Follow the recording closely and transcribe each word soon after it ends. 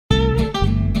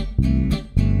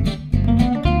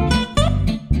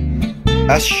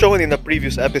As shown in the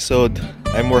previous episode,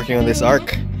 I'm working on this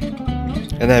arc,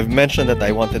 and I've mentioned that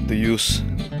I wanted to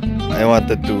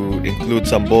include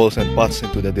some bowls and pots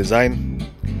into the design.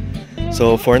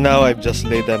 So for now, I've just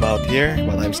laid them out here,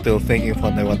 but I'm still thinking of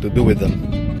what I want to do with them.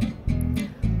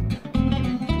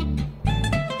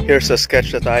 Here's a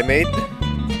sketch that I made,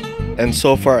 and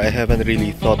so far I haven't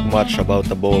really thought much about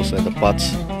the bowls and the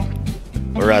pots,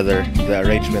 or rather the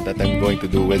arrangement that I'm going to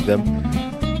do with them.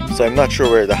 So I'm not sure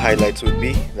where the highlights would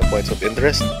be, the points of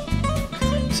interest.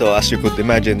 So as you could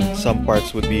imagine, some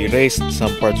parts would be raised,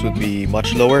 some parts would be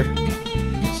much lower.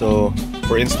 So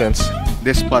for instance,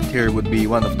 this pot here would be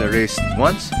one of the raised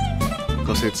ones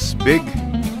because it's big.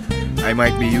 I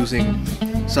might be using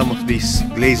some of these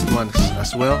glazed ones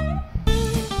as well.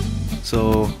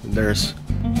 So there's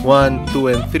 1, 2,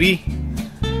 and 3.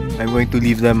 I'm going to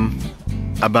leave them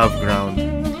above ground.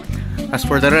 As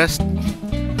for the rest,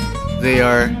 they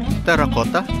are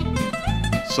terracotta,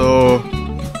 so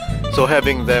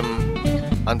having them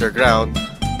underground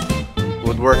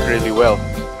would work really well.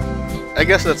 I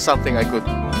guess that's something I could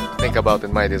think about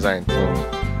in my design.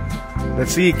 So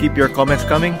let's see, keep your comments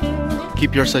coming,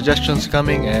 keep your suggestions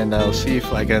coming, and I'll see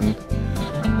if I can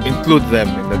include them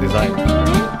in the design.